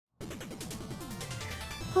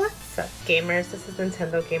Sup gamers, this is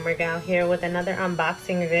Nintendo Gamer Gal here with another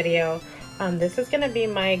unboxing video. This is gonna be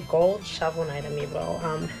my gold Shovel Knight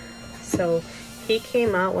amiibo. So he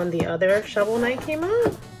came out when the other Shovel Knight came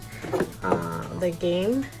out, the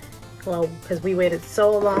game. Well, because we waited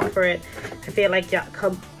so long for it. I feel like Yacht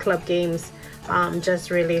Club Games just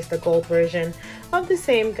released the gold version of the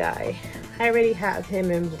same guy. I already have him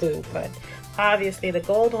in blue, but obviously the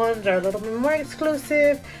gold ones are a little bit more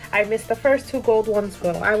exclusive. I missed the first two gold ones,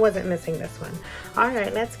 well, I wasn't missing this one.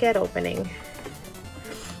 Alright, let's get opening.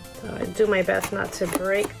 So I do my best not to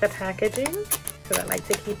break the packaging because I like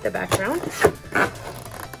to keep the background.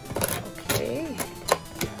 Okay.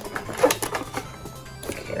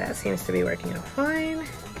 Okay, that seems to be working out fine.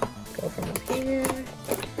 Go from up here.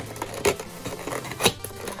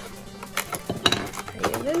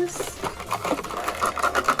 Try this.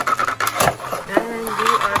 And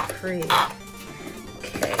you are free.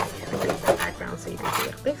 Okay, let me leave the background so you can see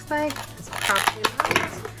what it looks like. Let's pop him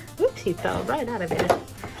out. Oops, he fell right out of it.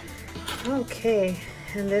 Okay,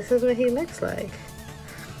 and this is what he looks like.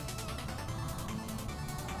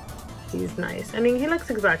 He's nice. I mean, he looks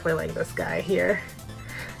exactly like this guy here.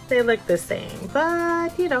 They look the same,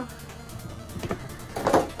 but you know.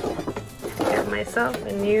 Got myself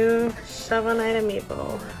a new Shovel Knight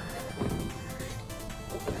amiibo.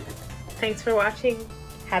 Thanks for watching.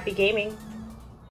 Happy gaming.